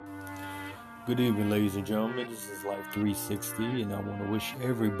Good evening, ladies and gentlemen. This is Life 360, and I want to wish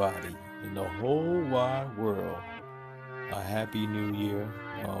everybody in the whole wide world a happy new year.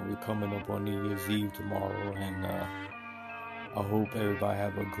 We're coming up on New Year's Eve tomorrow, and I hope everybody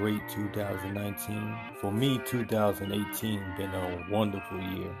have a great 2019. For me, 2018 been a wonderful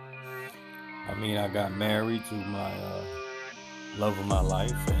year. I mean, I got married to my love of my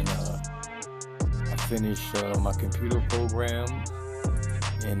life, and I finished my computer program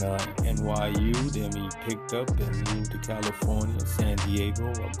in NYU. Then we picked up and moved to California, San Diego,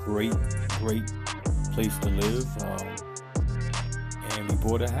 a great place to live. And we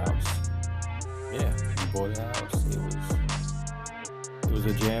bought a house. Yeah, we bought a house. It was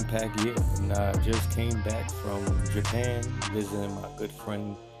a jam-packed year, and I just came back from Japan visiting my good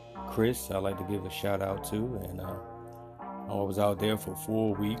friend Chris. I like to give a shout out to, and I was out there for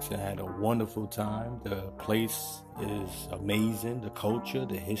 4 weeks and had a wonderful time. The place is amazing. The culture,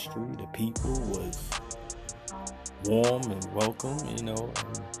 the history, the people was warm and welcome, and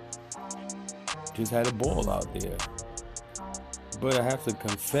just had a ball out there. But I have to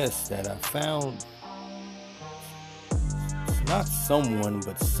confess that I found not someone,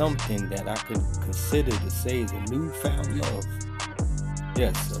 but something that I could consider to say is a newfound love.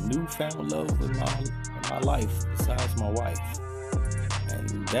 Yes, a newfound love in my life besides my wife.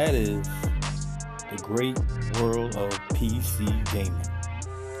 And that is the great world of PC gaming.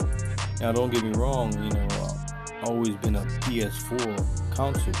 Now, don't get me wrong, I've always been a PS4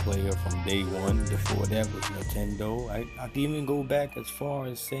 console player from day one. Before that was Nintendo. I can even go back as far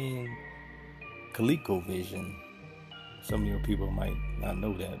as saying ColecoVision. Some of your people might not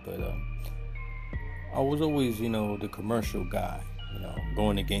know that, but I was always, the commercial guy.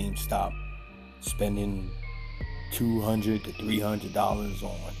 Going to GameStop, spending $200 to $300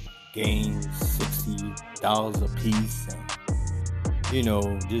 on games, $60 a piece,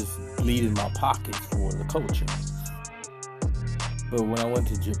 and just bleeding my pockets for the culture. But when I went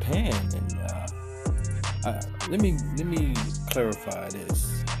to Japan, and let me clarify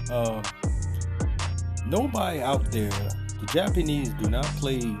this. Nobody out there, the Japanese do not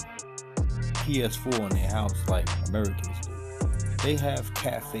play PS4 in their house like Americans do. They have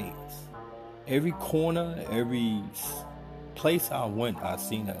cafes. Every corner, every place I went, I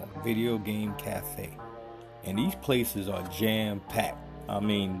seen a video game cafe. And these places are jam-packed. I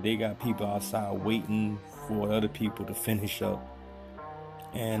mean, they got people outside waiting for other people to finish up.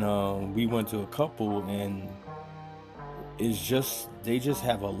 And we went to a couple, and they just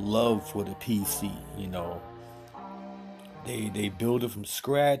have a love for the PC. They build it from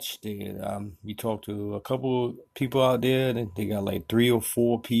scratch. We talked to a couple people out there. They got like 3 or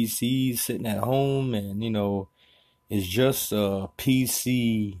 4 PCs sitting at home, and it's just a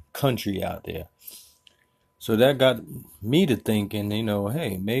PC country out there. So that got me to thinking,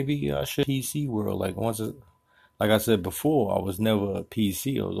 hey, maybe I should PC world. Like I said before, I was never a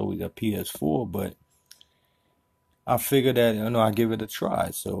PC. I was always a PS4, but I figured that I give it a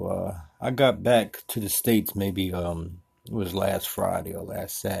try. So I got back to the States maybe it was last Friday or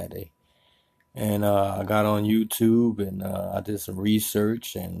last Saturday, and I got on YouTube and I did some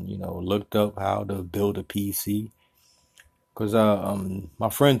research and looked up how to build a PC. Cause my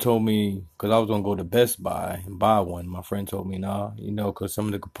friend told me, cause I was gonna go to Best Buy and buy one. My friend told me, nah, cause some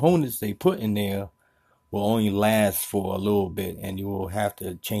of the components they put in there will only last for a little bit, and you will have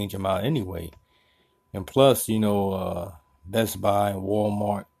to change them out anyway. And plus, Best Buy and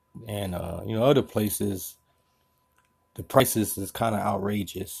Walmart and other places, the prices is kind of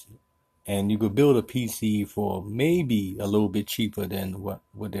outrageous, and you could build a PC for maybe a little bit cheaper than what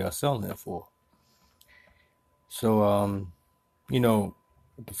they are selling it for. So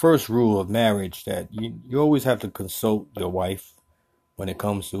the first rule of marriage that you always have to consult your wife when it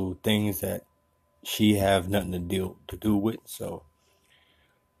comes to things that she have nothing to do with. So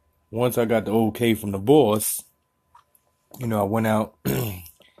once I got the okay from the boss, I went out.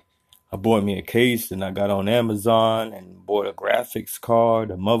 I bought me a case, and I got on Amazon and bought a graphics card,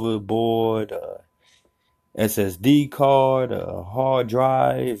 a motherboard, a SSD card, a hard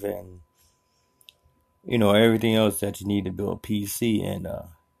drive, and everything else that you need to build a PC. And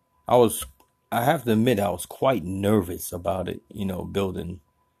I was, I have to admit, I was quite nervous about it, building,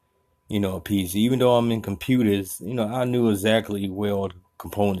 a PC. Even though I'm in computers, I knew exactly where all the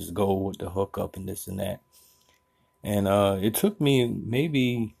components go with the hookup and this and that. And it took me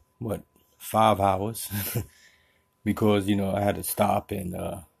maybe, what, 5 hours because, I had to stop and,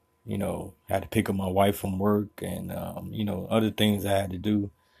 had to pick up my wife from work and, other things I had to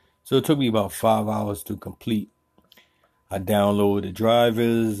do. So it took me about 5 hours to complete. I downloaded the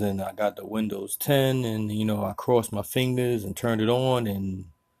drivers and I got the Windows 10 and, I crossed my fingers and turned it on and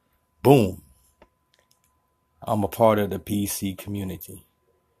boom. I'm a part of the PC community.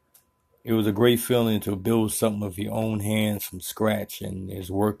 It was a great feeling to build something with your own hands from scratch, and it's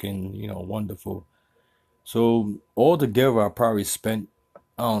working, wonderful. So altogether, I probably spent,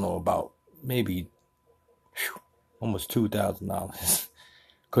 I don't know, about maybe almost $2,000.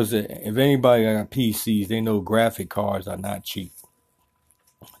 Because if anybody got PCs, they know graphic cards are not cheap.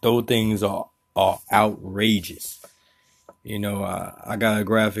 Those things are outrageous. I got a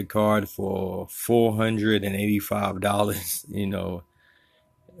graphic card for $485,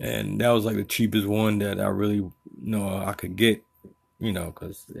 and that was like the cheapest one that I really I could get,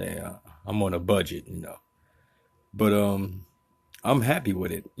 because I'm on a budget. But I'm happy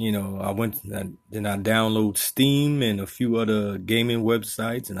with it. I went then I download Steam and a few other gaming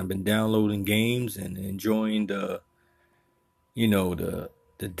websites, and I've been downloading games and enjoying the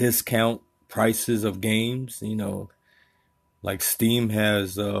discount prices of games. Like Steam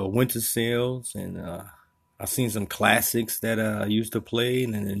has winter sales, and I've seen some classics that I used to play,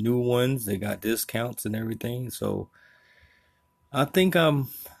 and then the new ones they got discounts and everything. So I think I'm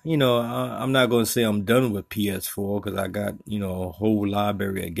not going to say I'm done with PS4 because I got, a whole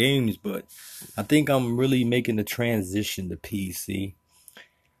library of games, but I think I'm really making the transition to PC.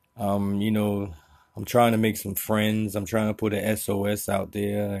 Um, you know, I'm trying to make some friends. I'm trying to put an SOS out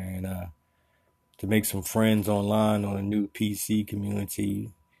there and to make some friends online on a new PC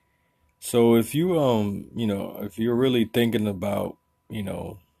community. So if you're really thinking about, you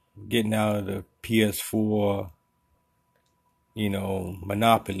know, getting out of the PS4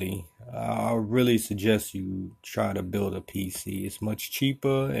 Monopoly, I really suggest you try to build a PC. It's much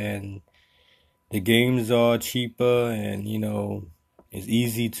cheaper and the games are cheaper and, it's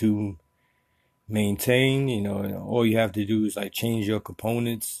easy to maintain, and all you have to do is like change your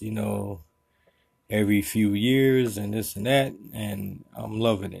components, every few years and this and that. And I'm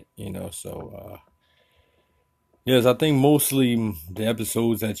loving it, so, yes, I think mostly the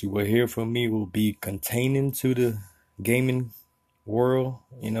episodes that you will hear from me will be containing to the gaming world,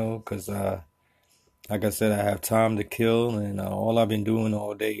 because like I said, I have time to kill, and all I've been doing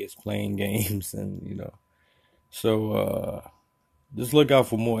all day is playing games, and so just look out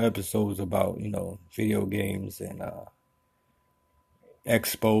for more episodes about video games and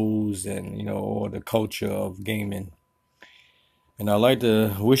expos and all the culture of gaming. And I'd like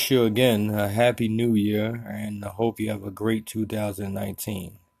to wish you again a happy new year, and I hope you have a great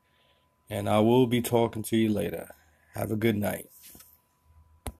 2019. And I will be talking to you later. Have a good night.